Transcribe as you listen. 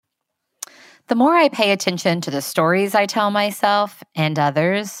The more I pay attention to the stories I tell myself and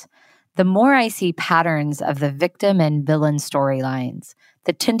others, the more I see patterns of the victim and villain storylines,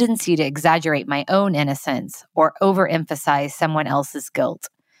 the tendency to exaggerate my own innocence or overemphasize someone else's guilt.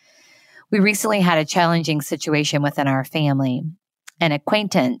 We recently had a challenging situation within our family. An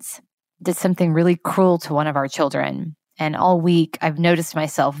acquaintance did something really cruel to one of our children. And all week, I've noticed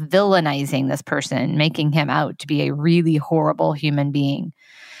myself villainizing this person, making him out to be a really horrible human being.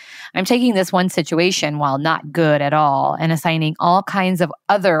 I'm taking this one situation, while not good at all, and assigning all kinds of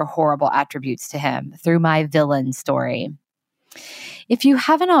other horrible attributes to him through my villain story. If you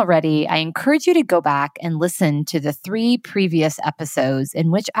haven't already, I encourage you to go back and listen to the 3 previous episodes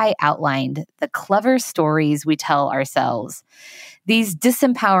in which I outlined the clever stories we tell ourselves. These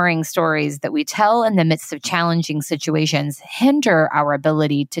disempowering stories that we tell in the midst of challenging situations hinder our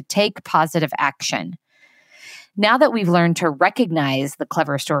ability to take positive action. Now that we've learned to recognize the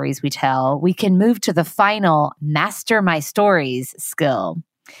clever stories we tell, we can move to the final master my stories skill.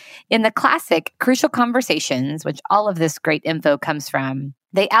 In the classic Crucial Conversations, which all of this great info comes from,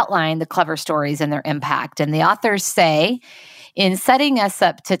 they outline the clever stories and their impact. And the authors say, in setting us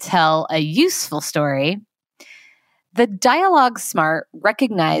up to tell a useful story, the dialogue smart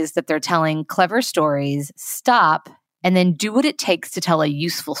recognize that they're telling clever stories, stop, and then do what it takes to tell a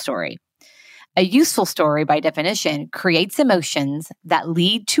useful story. A useful story, by definition, creates emotions that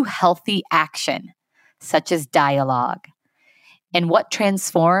lead to healthy action, such as dialogue. And what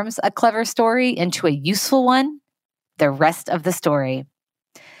transforms a clever story into a useful one? The rest of the story.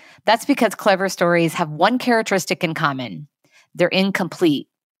 That's because clever stories have one characteristic in common. They're incomplete.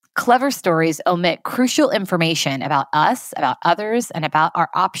 Clever stories omit crucial information about us, about others, and about our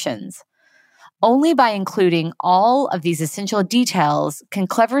options. Only by including all of these essential details can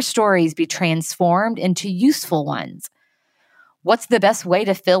clever stories be transformed into useful ones. What's the best way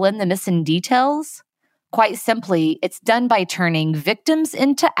to fill in the missing details? Quite simply, it's done by turning victims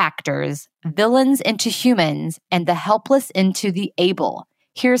into actors, villains into humans, and the helpless into the able.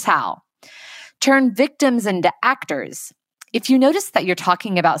 Here's how. Turn victims into actors. If you notice that you're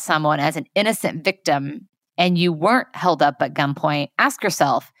talking about someone as an innocent victim and you weren't held up at gunpoint, ask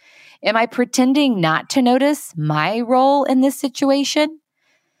yourself, am I pretending not to notice my role in this situation?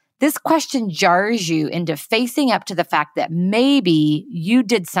 This question jars you into facing up to the fact that maybe you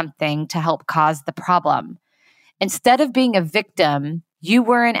did something to help cause the problem. Instead of being a victim, you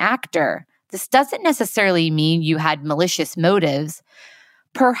were an actor. This doesn't necessarily mean you had malicious motives.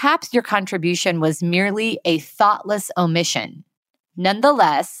 Perhaps your contribution was merely a thoughtless omission.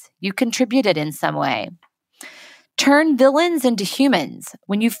 Nonetheless, you contributed in some way. Turn villains into humans.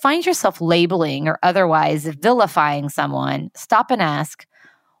 When you find yourself labeling or otherwise vilifying someone, stop and ask,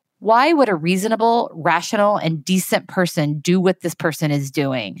 why would a reasonable, rational, and decent person do what this person is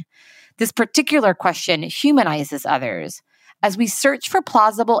doing? This particular question humanizes others. As we search for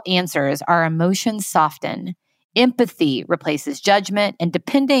plausible answers, our emotions soften. Empathy replaces judgment, and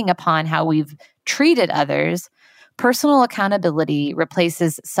depending upon how we've treated others, personal accountability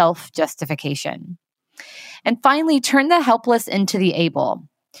replaces self-justification. And finally, turn the helpless into the able.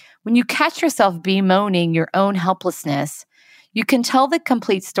 When you catch yourself bemoaning your own helplessness, you can tell the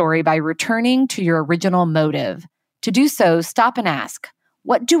complete story by returning to your original motive. To do so, stop and ask,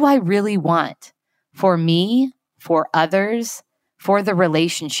 what do I really want? For me, for others, for the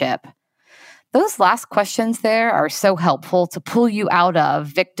relationship? Those last questions there are so helpful to pull you out of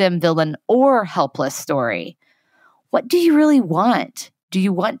victim, villain, or helpless story. What do you really want? Do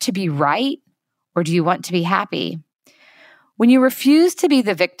you want to be right? Or do you want to be happy? When you refuse to be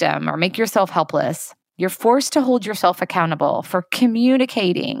the victim or make yourself helpless, you're forced to hold yourself accountable for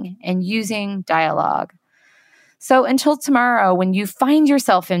communicating and using dialogue. So until tomorrow, when you find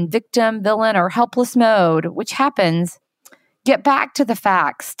yourself in victim, villain, or helpless mode, which happens, get back to the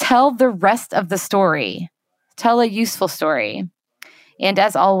facts. Tell the rest of the story. Tell a useful story. And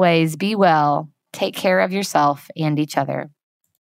as always, be well. Take care of yourself and each other.